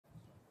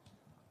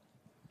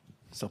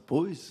So,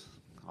 boys,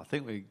 I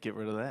think we get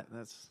rid of that.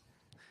 That's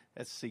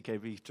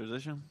CKB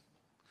tradition.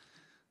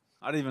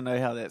 I don't even know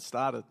how that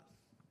started,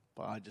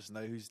 but I just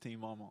know whose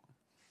team I'm on.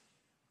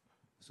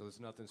 So there's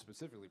nothing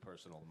specifically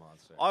personal,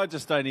 Monster. I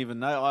just don't even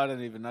know. I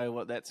don't even know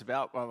what that's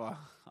about, brother.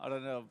 I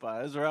don't know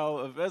about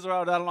Israel. If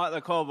Israel doesn't like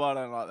the Cobb, I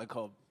don't like the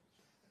Cobb.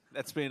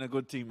 That's being a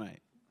good teammate.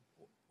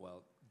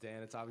 Well,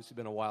 Dan, it's obviously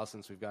been a while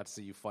since we've got to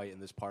see you fight in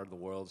this part of the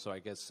world. So I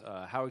guess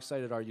how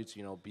excited are you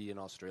to be in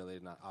Australia?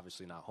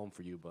 Obviously not home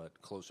for you,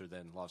 but closer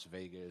than Las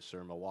Vegas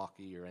or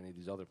Milwaukee or any of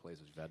these other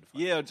places you've had to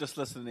fight. Yeah, just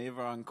listening to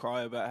everyone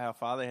cry about how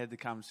far they had to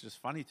come. It's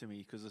just funny to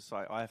me because it's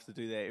like I have to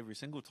do that every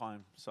single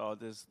time. So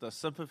there's the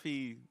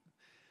sympathy.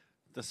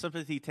 The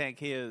sympathy tank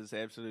here is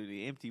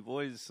absolutely empty,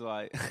 boys.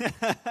 Like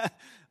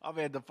I've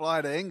had to fly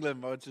to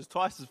England, which is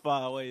twice as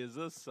far away as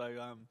this.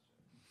 So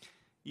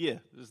yeah,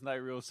 there's no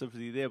real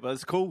sympathy there, but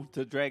it's cool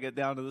to drag it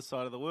down to this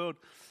side of the world.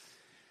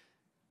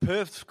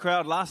 Perth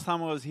crowd last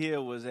time I was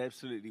here was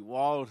absolutely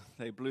wild.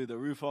 They blew the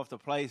roof off the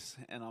place,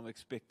 and I'm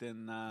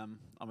expecting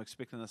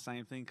the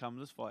same thing come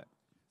this fight.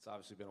 It's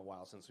obviously been a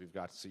while since we've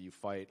got to see you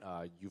fight.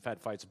 You've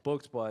had fights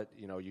booked, but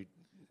you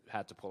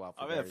had to pull out.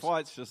 I've had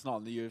fights, just not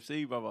in the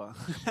UFC, brother.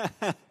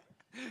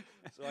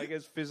 So I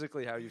guess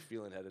physically, how are you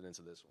feeling headed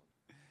into this one?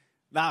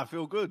 Nah, I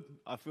feel good.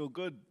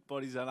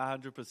 Body's at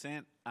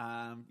 100%.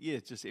 Yeah,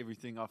 just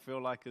everything I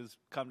feel like has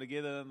come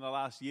together in the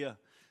last year.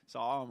 So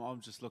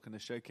I'm just looking to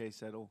showcase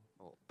that all.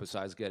 Well,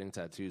 besides getting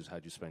tattoos,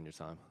 how'd you spend your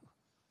time?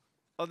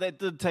 Oh, that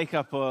did take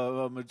up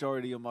a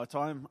majority of my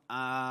time.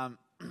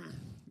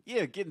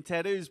 Yeah, getting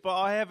tattoos, but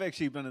I have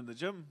actually been in the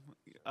gym.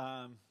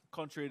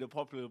 Contrary to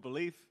popular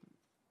belief,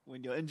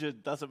 when you're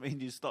injured doesn't mean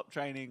you stop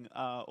training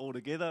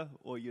altogether,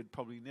 or you'd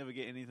probably never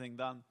get anything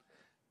done.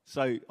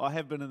 So I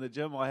have been in the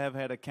gym. I have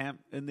had a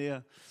camp in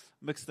there,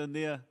 mixed in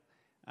there.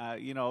 I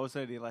was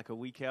only like a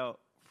week out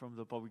from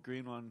the Bobby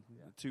Green one,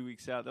 2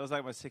 weeks out. That was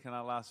like my second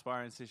and last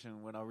sparring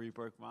session when I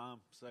re-broke my arm.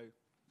 So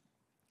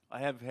I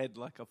have had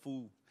like a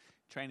full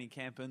training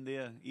camp in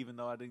there, even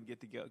though I didn't get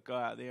to go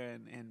out there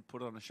and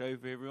put on a show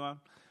for everyone.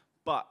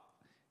 But,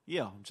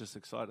 yeah, I'm just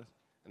excited.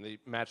 And they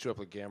matched you up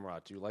with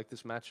Gamrot. Do you like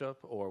this matchup,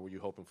 or were you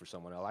hoping for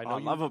someone else? I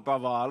love it,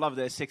 brother. I love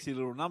that sexy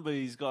little number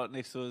he's got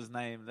next to his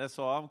name. That's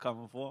what I'm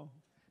coming for.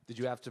 Did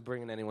you have to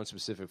bring in anyone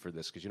specific for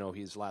this? Because,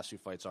 his last few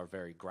fights are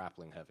very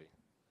grappling heavy.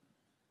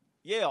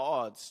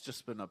 Yeah, it's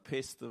just been a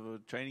pest of a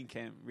training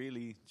camp,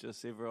 really.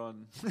 Just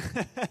everyone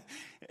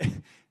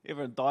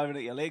diving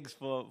at your legs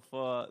for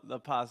the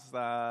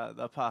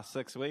past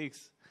 6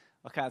 weeks.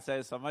 I can't say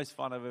it's the most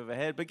fun I've ever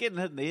had, but getting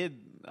hit in the head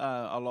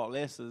a lot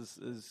less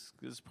is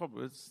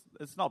probably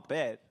it's not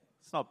bad.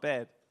 It's not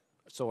bad.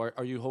 So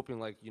are you hoping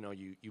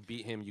you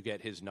beat him, you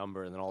get his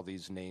number, and then all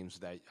these names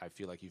that I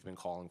feel like you've been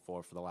calling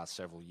for the last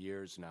several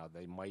years now,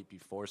 they might be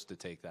forced to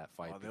take that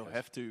fight? Oh, they'll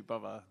have to,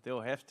 brother.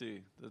 They'll have to.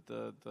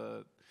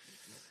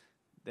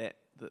 That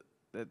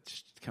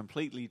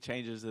completely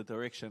changes the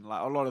direction.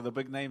 Like a lot of the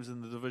big names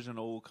in the division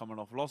are all coming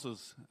off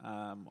losses.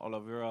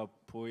 Oliveira,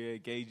 Poirier,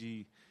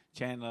 Gagey,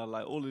 Chandler,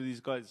 like all of these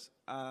guys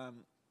are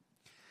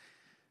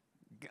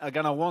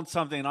going to want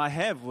something I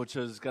have, which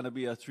is going to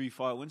be a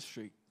 3-fight win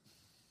streak.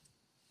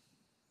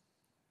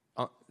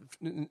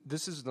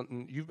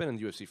 You've been in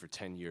the UFC for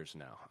 10 years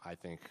now, I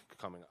think,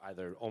 coming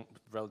either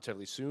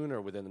relatively soon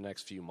or within the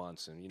next few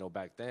months. And,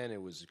 back then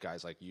it was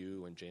guys like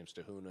you and James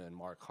Tahuna and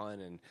Mark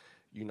Hunt, and,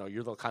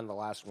 you're the kind of the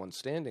last one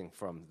standing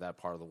from that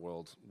part of the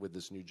world with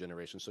this new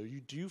generation. So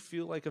do you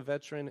feel like a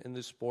veteran in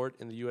this sport,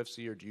 in the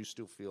UFC, or do you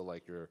still feel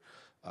like you're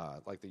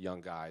like the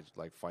young guy,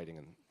 like fighting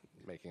and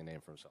making a name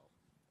for himself?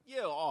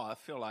 Yeah, I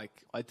feel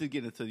like I did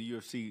get into the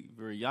UFC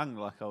very young.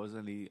 Like I was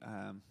only,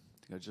 I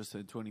think I just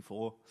turned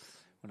 24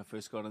 when I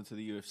first got into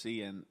the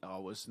UFC, and I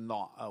was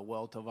not a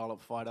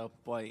well-developed fighter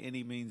by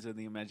any means in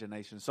the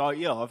imagination. So,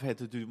 yeah, I've had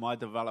to do my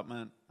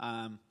development.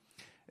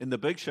 In the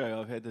big show,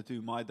 I've had to do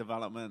my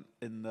development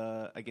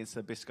against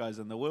the best guys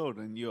in the world.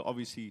 And you're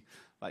obviously,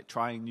 like,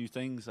 trying new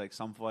things. Like,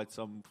 some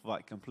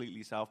fight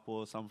completely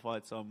southpaw, some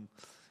fights I'm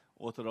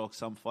orthodox,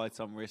 some fights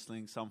I'm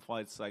wrestling, some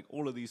fights, like,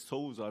 all of these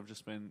tools I've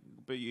just been...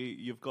 But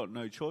you've got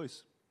no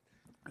choice.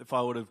 If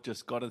I would have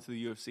just got into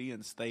the UFC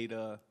and stayed...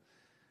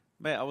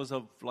 Man, I was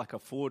like a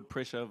forward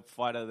pressure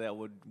fighter that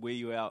would wear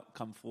you out,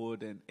 come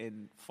forward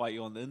and fight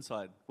you on the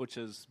inside, which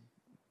is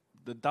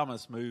the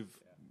dumbest move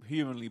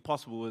humanly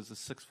possible as a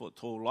 6 foot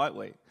tall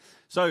lightweight.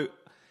 So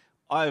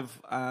I've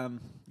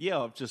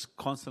just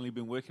constantly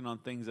been working on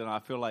things, and I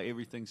feel like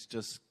everything's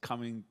just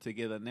coming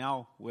together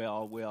now where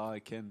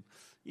I can,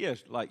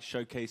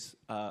 showcase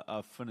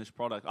a finished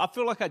product. I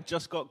feel like I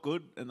just got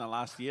good in the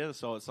last year,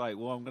 so it's like,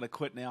 well, I'm going to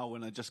quit now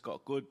when I just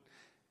got good.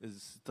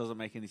 Doesn't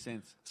make any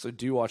sense. So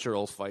do you watch your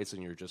old fights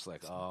and you're just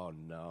like, oh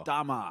no,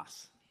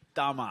 dumbass?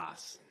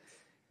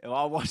 If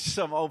I watch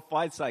some old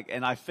fights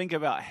and I think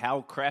about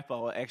how crap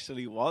I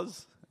actually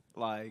was,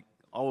 like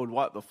I would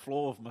wipe the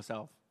floor with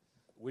myself.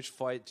 Which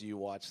fight do you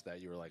watch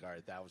that you were like, all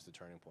right, that was the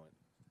turning point?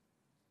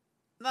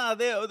 No,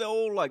 they're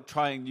all like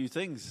trying new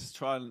things,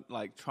 trying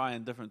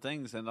different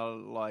things, and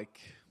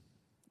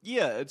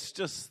it's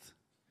just.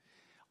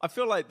 I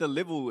feel like the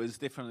level has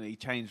definitely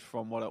changed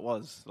from what it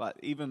was. Like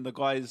even the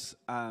guys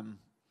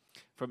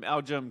from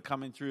our gym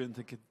coming through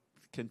into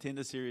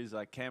contender series,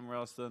 like Cam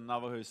Ralston,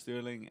 Navajo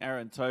Sterling,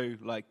 Aaron Toe,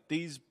 like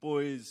these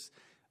boys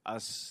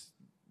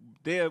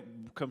they're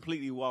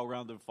completely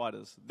well-rounded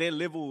fighters. Their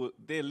level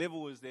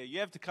is there. You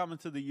have to come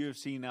into the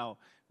UFC now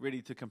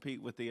ready to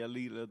compete with the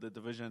elite of the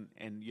division,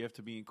 and you have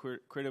to be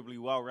incredibly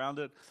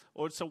well-rounded,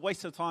 or it's a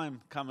waste of time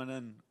coming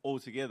in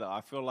altogether.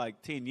 I feel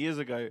like 10 years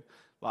ago,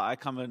 like I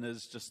come in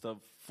as just a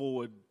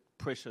forward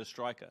pressure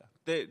striker.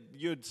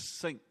 You'd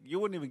sink. You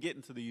wouldn't even get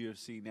into the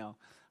UFC now.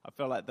 I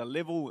feel like the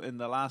level in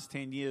the last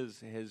 10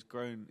 years has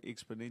grown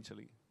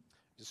exponentially.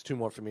 Just two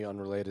more for me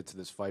unrelated to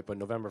this fight, but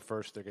November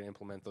 1st, they're going to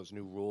implement those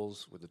new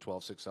rules with the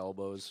 12-6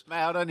 elbows.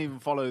 Man, I don't even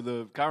follow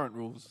the current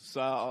rules,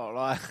 so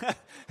like,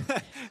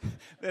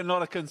 they're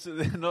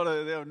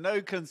of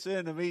no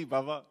concern to me,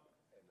 brother.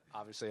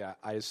 Obviously,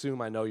 I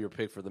assume I know your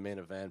pick for the main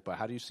event, but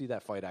how do you see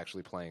that fight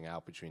actually playing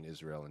out between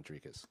Israel and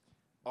Dricus?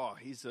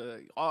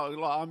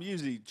 I'm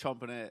usually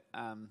chomping at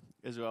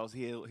Israel's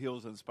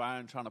heels and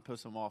sparring, trying to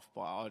piss him off,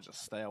 but I'll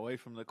just stay away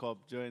from the cob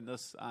during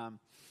this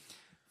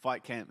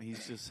fight camp.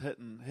 He's just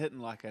hitting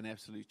like an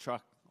absolute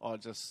truck. I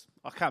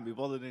can't be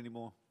bothered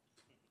anymore.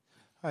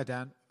 Hi,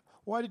 Dan.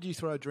 Why did you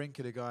throw a drink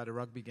at a guy at a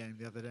rugby game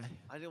the other day?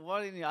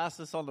 Why didn't you ask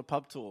us on the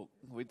pub talk?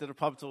 We did a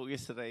pub talk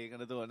yesterday. You're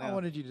going to do it now. I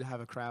wanted you to have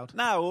a crowd.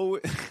 No,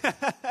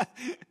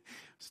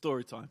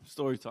 story time.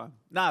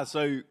 Nah,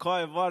 so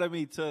Kai invited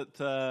me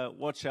to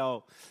watch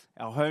our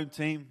home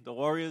team, the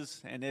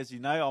Warriors. And as you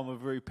know, I'm a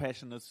very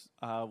passionate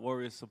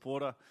Warriors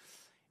supporter.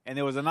 And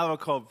there was another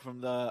cob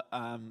from the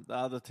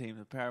other team,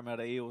 the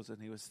Parramatta Eels,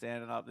 and he was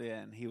standing up there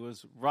and he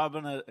was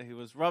rubbing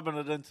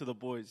it into the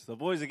boys. The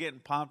boys are getting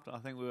pumped. I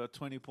think we were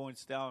 20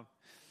 points down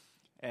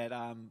at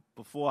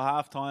before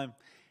halftime,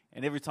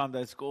 and every time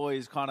they score,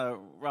 he's kind of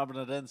rubbing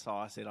it in. So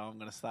I said, I'm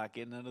going to start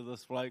getting into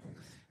this bloke.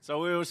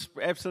 So we were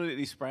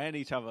absolutely spraying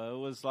each other. It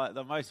was like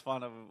the most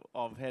fun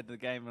I've had the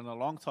game in a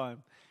long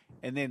time.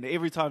 And then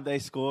every time they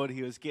scored,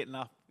 he was getting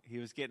up. He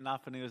was getting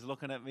up and he was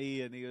looking at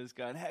me and he was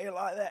going, "How you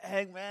like that,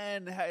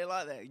 Hangman? How you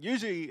like that?"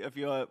 Usually, if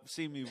you've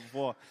seen me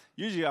before,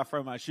 usually I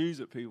throw my shoes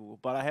at people,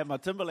 but I have my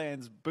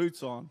Timberlands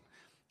boots on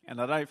and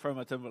I don't throw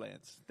my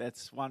Timberlands.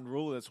 That's one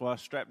rule. That's why I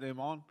strap them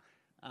on.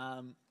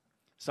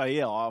 So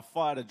yeah, I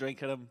fired a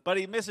drink at him, but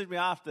he messaged me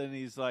after and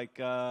he's like,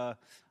 "I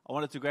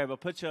wanted to grab a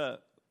picture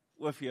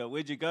with you.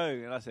 Where'd you go?"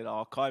 And I said,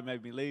 "Oh, Kai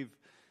made me leave."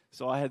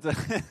 So I had to,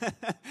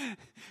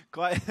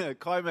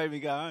 Kai made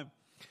me go home.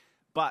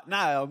 But no,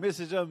 I'll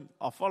message him.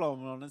 I'll follow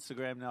him on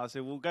Instagram now. I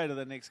said, we'll go to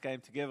the next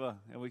game together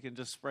and we can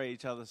just spray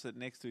each other, sit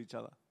next to each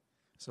other.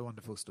 It's a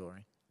wonderful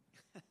story.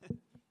 Hey,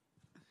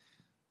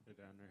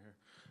 Dan, right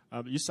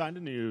here. You signed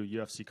a new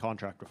UFC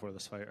contract before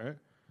this fight, right?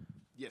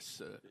 Yes,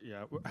 sir.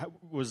 Yeah.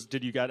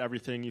 Did you get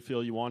everything you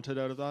feel you wanted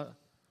out of that?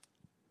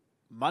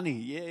 Money,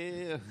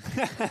 yeah.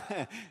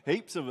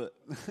 Heaps of it.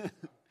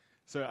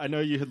 So I know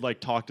you had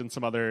talked in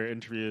some other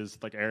interviews,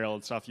 like Ariel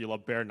and stuff. You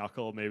love bare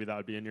knuckle. Maybe that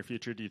would be in your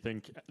future. Do you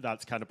think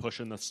that's kind of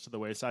pushing this to the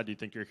wayside? Do you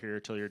think you're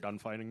here till you're done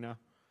fighting now?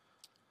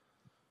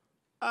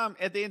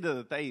 At the end of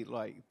the day,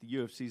 the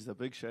UFC's the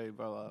big show,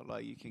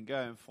 brother. You can go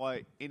and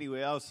fight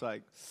anywhere else.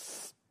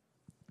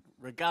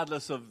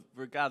 Regardless of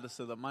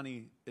the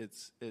money,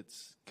 it's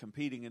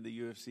competing in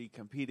the UFC,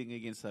 competing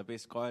against the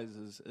best guys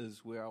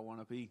is where I want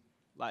to be.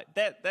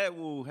 That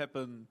will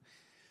happen.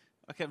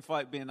 I can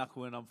fight bare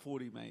knuckle when I'm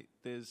 40, mate.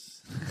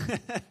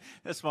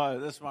 That's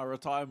my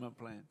retirement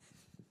plan.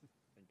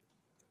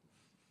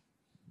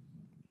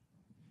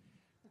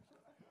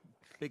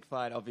 Big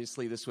fight,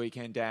 obviously, this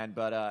weekend, Dan.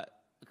 But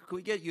could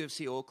we get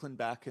UFC Auckland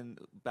back in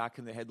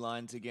the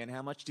headlines again?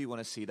 How much do you want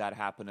to see that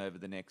happen over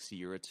the next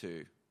year or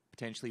two?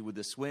 Potentially with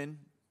this win,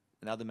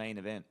 another main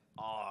event.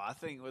 Oh, I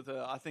think with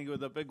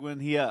a big win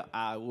here,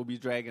 we'll be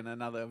dragging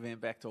another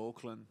event back to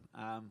Auckland.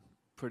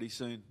 Pretty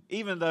soon.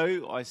 Even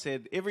though I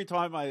said every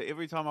time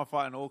I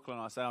fight in Auckland,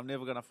 I say I'm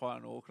never going to fight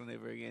in Auckland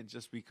ever again,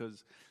 just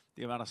because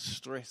the amount of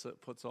stress it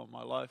puts on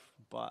my life.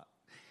 But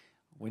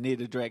we need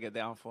to drag it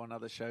down for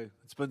another show.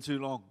 It's been too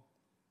long.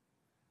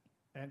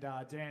 And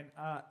Dan,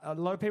 a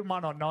lot of people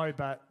might not know,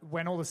 but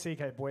when all the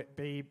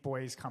CKB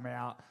boys come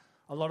out,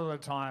 a lot of the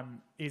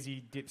time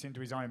Izzy dips into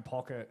his own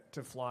pocket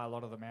to fly a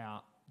lot of them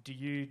out. Do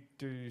you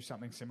do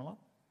something similar?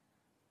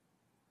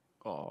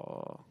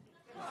 Oh.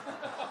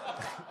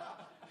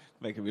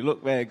 Making me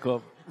look bad,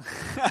 Cobb.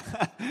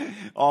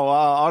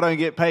 I don't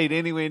get paid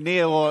anywhere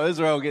near what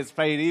Israel gets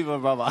paid either,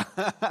 brother.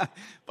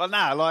 But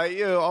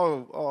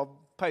I'll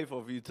pay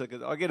for a few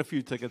tickets. I'll get a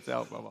few tickets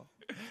out, brother.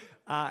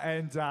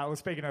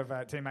 Speaking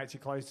of teammates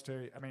you're close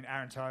to,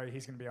 Aaron Toe,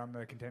 he's going to be on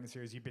the Contender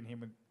Series. You've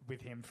been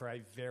with him for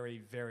a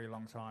very, very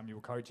long time. You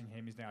were coaching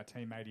him. He's now a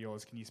teammate of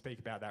yours. Can you speak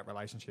about that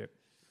relationship?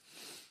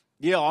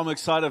 Yeah, I'm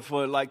excited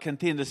for it.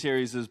 Contender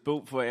Series is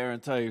built for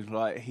Aaron Toe.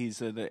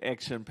 He's an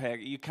action pack.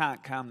 You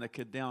can't calm the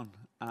kid down.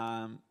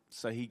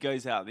 So he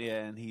goes out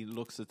there and he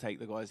looks to take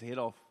the guy's head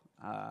off.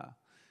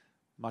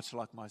 Much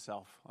like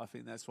myself. I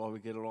think that's why we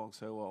get along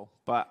so well.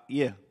 But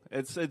yeah,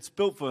 it's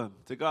built for him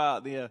to go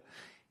out there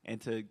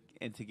and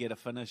to get a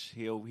finish,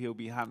 he'll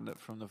be hunting it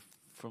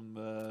from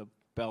the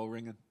bell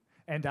ringing.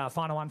 And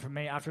final one from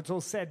me. After it's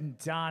all said and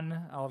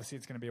done, obviously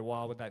it's going to be a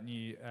while with that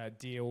new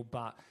deal,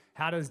 but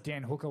how does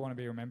Dan Hooker want to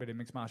be remembered in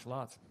mixed martial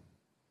arts?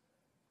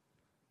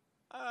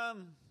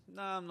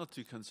 No, I'm not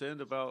too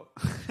concerned about.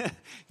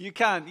 You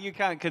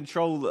can't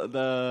control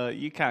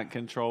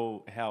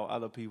how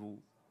other people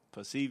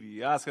perceive you.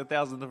 You ask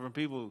 1,000 different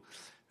people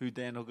who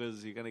Dan Hooker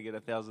is, you're going to get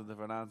 1,000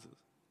 different answers.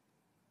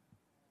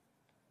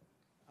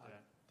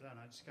 Dan,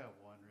 I just got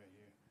one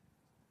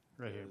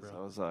right here, bro. So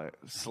I was like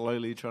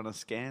slowly trying to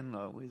scan.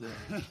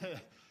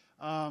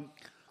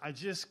 I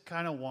just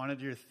kind of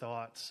wanted your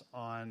thoughts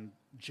on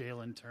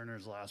Jalen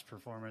Turner's last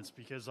performance,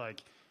 because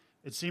like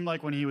it seemed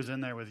like when he was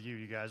in there with you,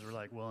 you guys were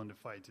like willing to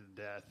fight to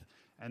the death,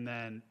 and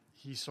then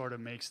he sort of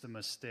makes the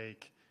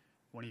mistake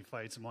when he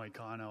fights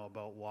Moicano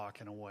about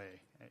walking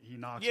away. He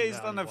knocks. Yeah, him he's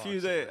down, done a few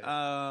there.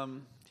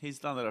 He's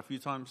done that a few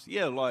times.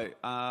 Yeah, like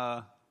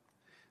I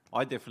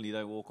definitely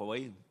don't walk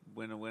away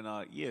when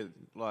I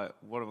like,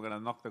 what am I going to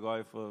knock the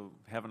guy for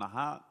having a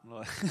heart?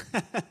 Like,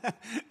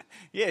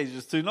 yeah, he's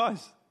just too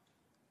nice.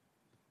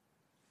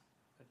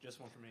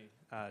 Just one for me,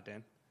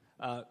 Dan.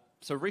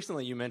 So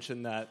recently you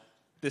mentioned that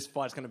this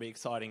fight's going to be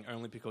exciting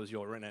only because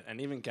you're in it,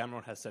 and even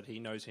Gamrot has said he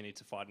knows he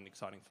needs to fight an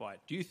exciting fight.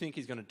 Do you think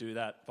he's going to do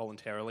that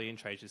voluntarily and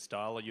change his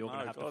style, or you're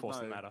going to have to force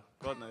the matter?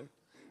 God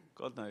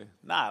no.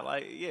 Nah,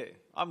 like, yeah,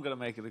 I'm going to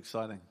make it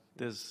exciting.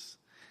 That's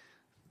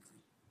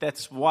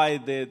why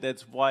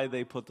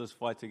they put this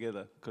fight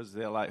together, because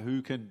they're like,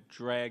 who can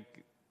drag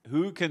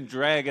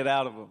it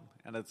out of him,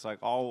 and it's like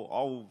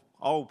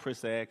I'll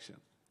press the action.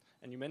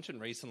 And you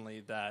mentioned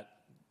recently that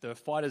the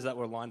fighters that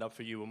were lined up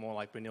for you were more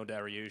like Benil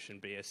Dariush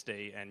and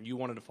BSD, and you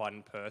wanted to fight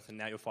in Perth, and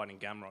now you're fighting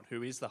Gamrot,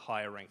 who is the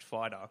higher ranked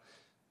fighter.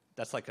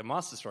 That's like a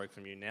masterstroke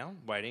from you now,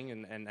 waiting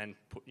and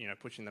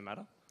pushing the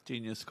matter.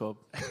 Genius, Cobb.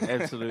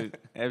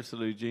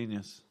 Absolute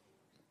genius.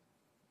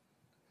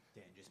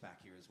 Dan, just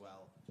back here as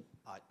well.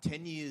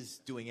 10 years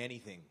doing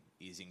anything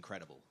is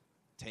incredible.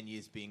 10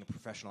 years being a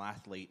professional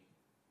athlete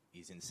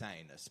is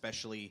insane,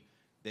 especially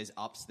there's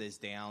ups, there's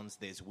downs,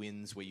 there's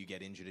wins where you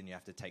get injured and you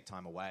have to take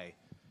time away.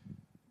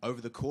 Over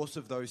the course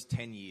of those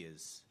 10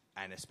 years,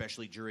 and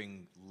especially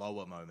during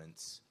lower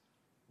moments,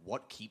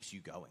 what keeps you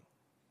going?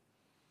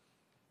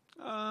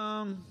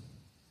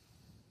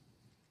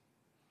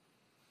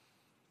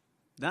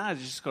 Nah, you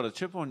just got a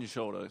chip on your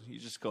shoulder. You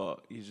just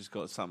got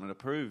something to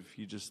prove.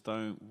 You just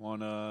don't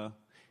want to.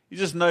 You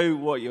just know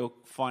what you're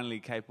finally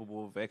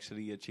capable of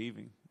actually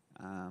achieving.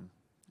 I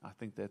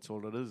think that's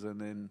all it is.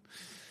 And then,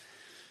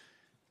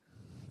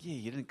 yeah,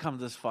 you didn't come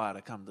this far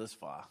to come this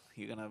far.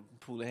 You're gonna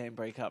pull the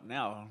handbrake up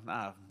now.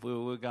 Nah,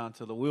 we're going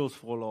till the wheels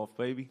fall off,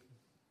 baby.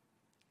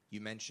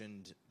 You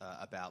mentioned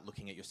about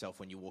looking at yourself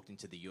when you walked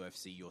into the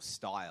UFC, your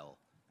style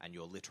and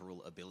your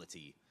literal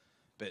ability.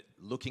 But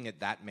looking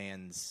at that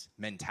man's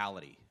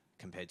mentality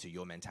compared to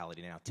your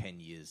mentality now 10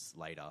 years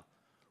later,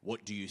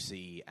 what do you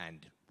see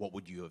and what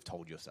would you have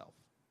told yourself?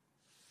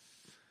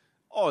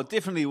 Oh,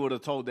 definitely would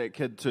have told that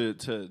kid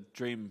to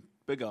dream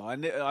bigger.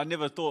 I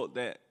never thought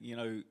that,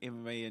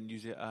 MMA in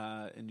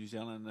New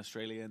Zealand and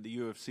Australia and the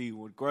UFC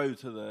would grow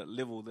to the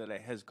level that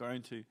it has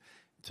grown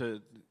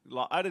to.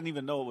 Like, I didn't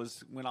even know it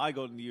was when I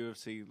got in the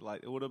UFC.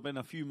 Like, it would have been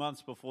a few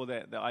months before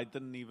that I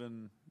didn't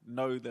even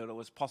know that it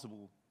was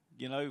possible.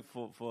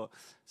 For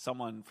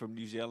someone from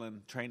New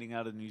Zealand, training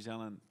out of New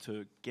Zealand,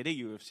 to get a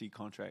UFC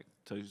contract,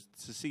 to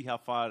see how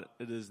far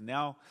it is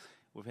now.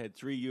 We've had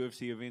 3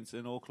 UFC events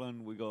in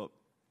Auckland. We got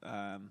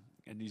a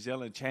New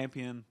Zealand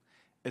champion.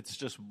 It's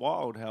just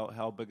wild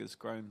how big it's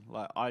grown.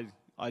 Like,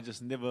 I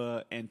just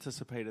never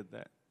anticipated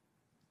that.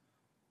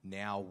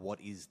 Now,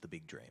 what is the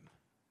big dream?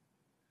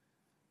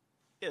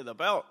 Yeah, the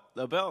belt,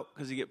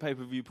 because you get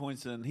pay-per-view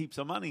points and heaps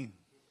of money.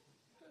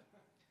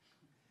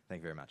 Thank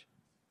you very much.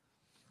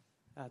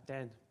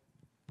 Dan,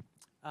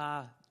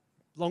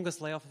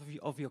 longest layoff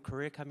of your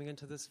career coming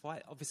into this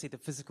fight. Obviously, the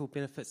physical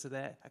benefits of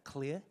that are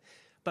clear.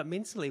 But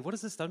mentally, what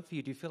has this done for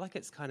you? Do you feel like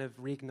it's kind of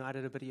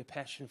reignited a bit of your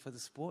passion for the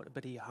sport, a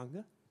bit of your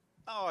hunger?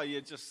 Oh, yeah,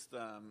 just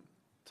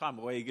time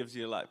away gives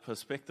you, like,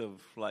 perspective.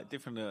 Like,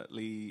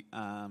 definitely,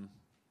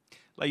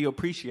 like, you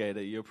appreciate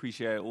it. You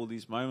appreciate all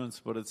these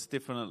moments, but it's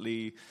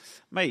definitely,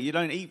 mate, you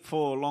don't eat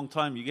for a long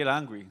time, you get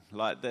hungry.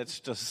 Like, that's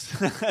just,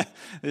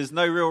 there's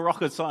no real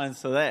rocket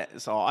science to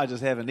that. So I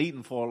just haven't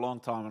eaten for a long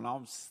time, and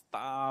I'm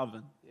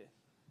starving.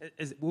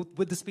 Yeah.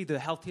 Would this be the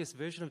healthiest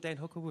version of Dan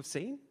Hooker we've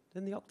seen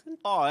in the Octagon?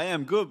 Oh, I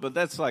am good, but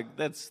that's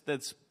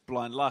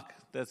blind luck.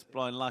 That's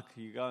blind luck.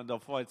 You go into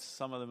fights,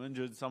 some of them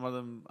injured, some of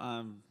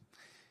them...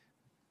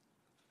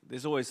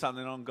 there's always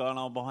something going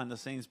on behind the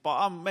scenes. But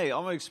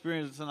I'm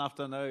experienced enough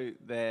to know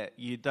that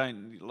you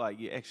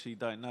actually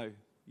don't know.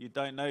 You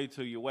don't know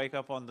till you wake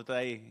up on the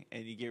day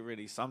and you get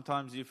ready.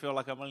 Sometimes you feel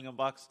like $1 million.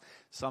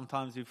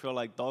 Sometimes you feel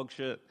like dog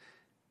shit.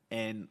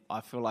 And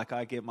I feel like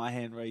I get my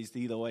hand raised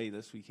either way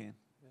this weekend.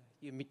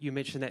 You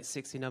mentioned that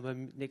sexy number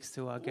next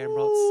to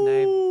Gamrot's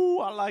name. Ooh,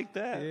 I like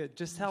that. Yeah,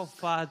 just how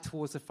far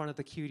towards the front of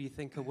the queue do you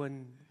think a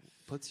win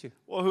puts you.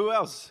 Well, who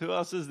else? Who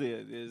else is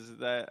there? There's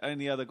the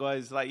only other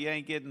guys. Like you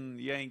ain't getting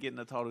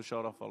a title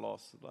shot off a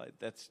loss. Like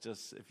that's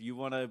just if you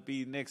want to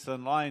be next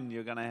in line,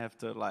 you're gonna have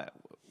to like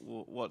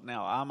what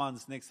now?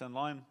 Arman's next in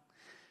line.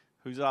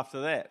 Who's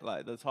after that?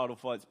 Like the title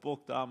fight's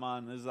booked.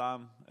 Arman is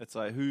It's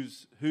like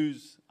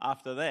who's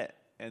after that,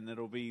 and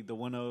it'll be the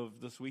winner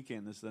of this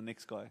weekend is the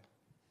next guy.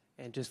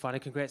 And just finally,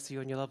 congrats to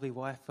you and your lovely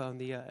wife on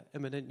the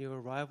imminent new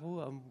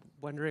arrival. I'm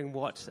wondering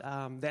what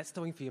that's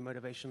doing for your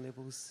motivation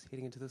levels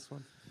heading into this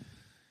one.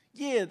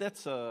 Yeah,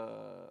 that's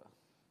a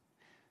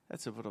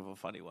bit of a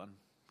funny one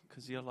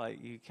because you're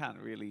like you can't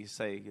really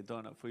say you're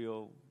doing it for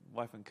your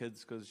wife and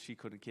kids because she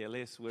couldn't care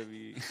less whether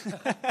you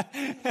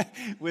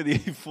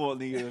fought in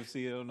the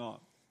UFC or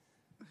not.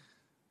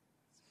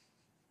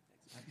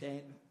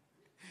 Dan,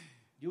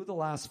 you were the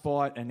last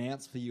fight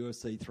announced for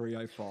UFC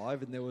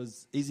 305, and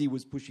Izzy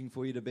was pushing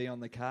for you to be on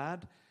the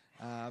card.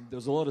 There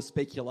was a lot of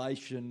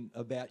speculation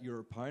about your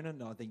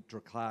opponent. I think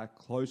Drakkar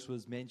Close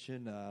was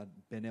mentioned,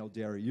 Benel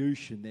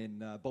Dariush, and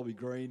then Bobby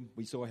Green.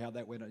 We saw how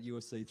that went at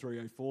UFC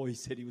 304. He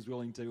said he was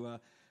willing to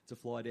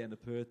fly down to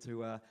Perth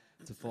to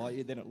fight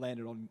you. Then it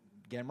landed on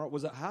Gamrot.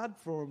 Was it hard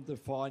for him to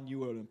find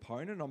you an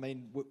opponent? I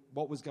mean,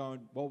 what was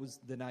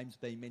the names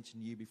being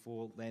mentioned to you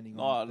before landing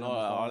on? No,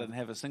 I didn't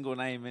have a single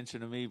name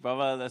mentioned to me,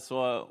 brother. That's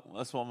what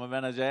my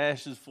manager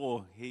Ash is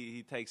for.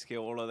 He takes care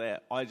of all of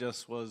that. I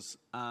just was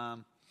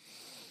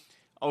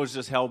I was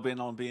just hell bent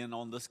on being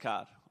on this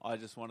card. I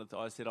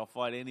said I'll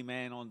fight any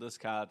man on this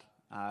card.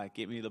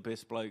 Get me the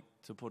best bloke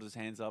to put his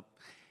hands up.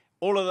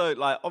 All of those,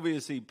 like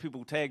obviously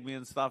people tag me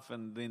and stuff,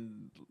 and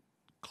then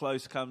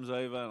Close comes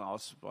over, and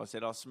I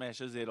said I'll smash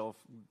his head off.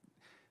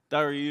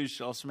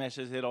 Dariush, I'll smash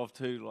his head off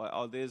too.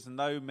 Like, there's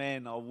no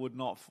man I would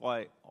not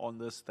fight on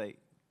this state.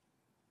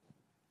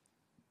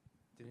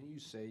 Didn't you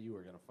say you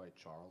were going to fight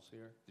Charles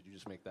here? Did you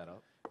just make that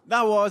up?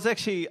 No, well, I was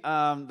actually,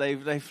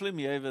 they flew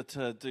me over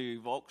to do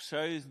Volk's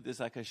shows. There's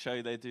like a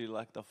show they do,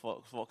 like the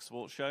Fox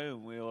Sports show,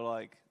 and we were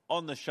like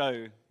on the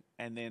show,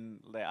 and then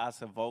they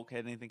asked if Volk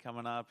had anything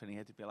coming up, and he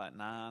had to be like,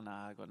 nah,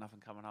 I got nothing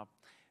coming up.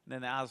 And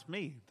then they asked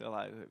me, they're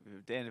like,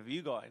 Dan, have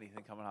you got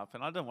anything coming up?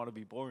 And I didn't want to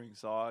be boring,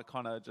 so I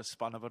kind of just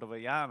spun a bit of a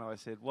yarn. I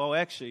said, well,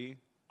 actually,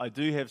 I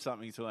do have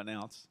something to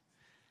announce.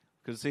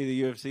 Because see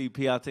the UFC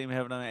PR team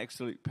having an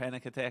absolute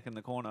panic attack in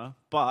the corner,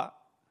 but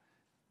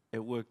it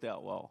worked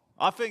out well.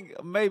 I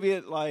think maybe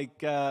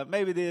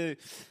the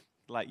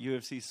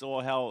UFC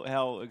saw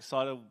how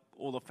excited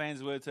all the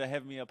fans were to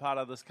have me a part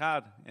of this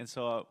card, and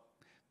so it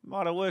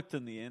might have worked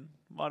in the end.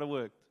 Might have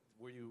worked.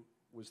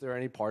 Was there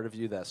any part of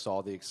you that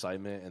saw the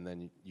excitement and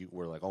then you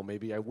were like, oh,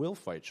 maybe I will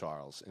fight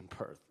Charles in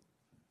Perth?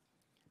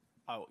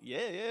 Oh,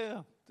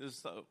 yeah. It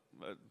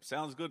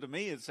sounds good to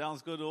me. It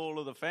sounds good to all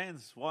of the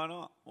fans. Why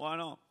not?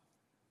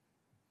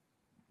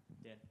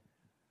 Dan,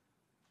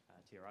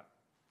 to your right.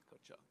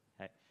 Gotcha.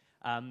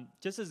 Hey,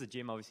 just as a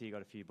gym, obviously you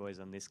got a few boys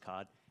on this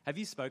card. Have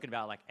you spoken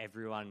about like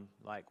everyone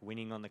like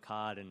winning on the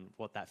card and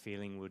what that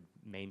feeling would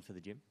mean for the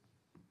gym?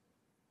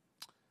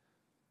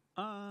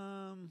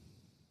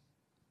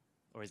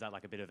 Or is that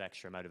like a bit of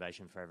extra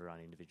motivation for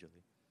everyone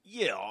individually?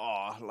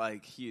 Yeah,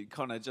 like you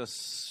kind of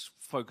just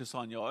focus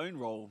on your own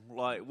role.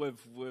 Like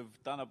we've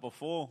done it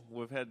before.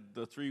 We've had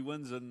the 3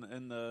 wins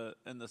in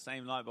the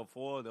same night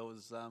before. There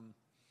was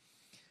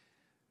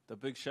the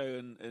big show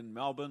in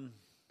Melbourne.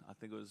 I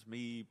think it was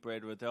me,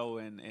 Brad Riddell,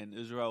 and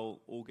Israel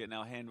all getting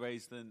our hand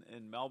raised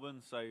in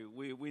Melbourne. So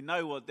we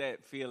know what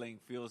that feeling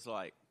feels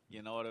like.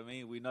 You know what I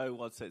mean? We know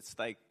what's at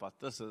stake. But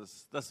this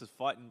is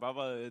fighting,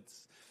 brother.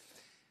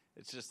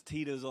 It's just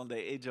teeters on the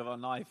edge of a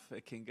knife.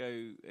 It can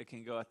go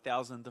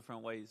 1,000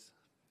 different ways.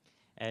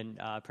 And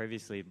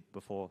previously,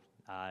 before,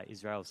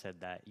 Israel said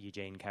that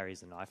Eugene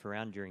carries a knife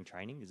around during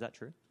training. Is that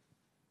true?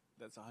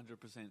 That's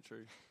 100%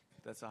 true.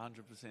 That's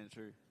 100%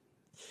 true.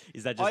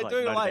 Is that just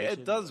motivation?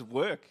 It does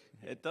work.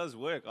 It does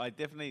work. I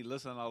definitely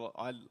listen.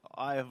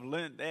 I have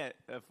learned that.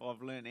 If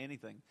I've learned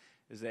anything,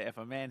 is that if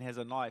a man has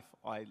a knife,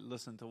 I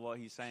listen to what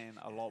he's saying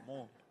a lot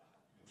more.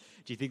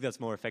 Do you think that's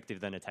more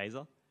effective than a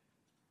taser?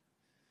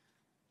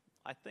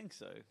 I think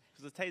so.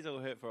 Because a taser will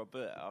hurt for a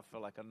bit. I feel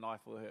like a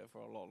knife will hurt for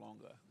a lot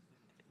longer.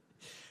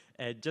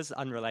 Just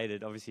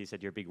unrelated, obviously you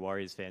said you're a big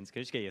Warriors fan. Can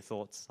I just get your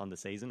thoughts on the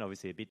season?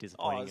 Obviously a bit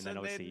disappointing, and then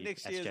obviously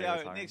next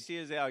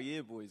year's our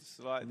year, boys.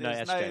 Like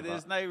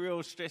there's no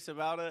real stress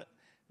about it.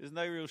 There's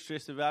no real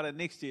stress about it.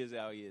 Next year's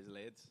our years,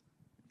 lads.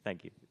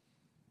 Thank you.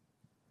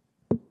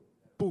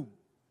 Boom.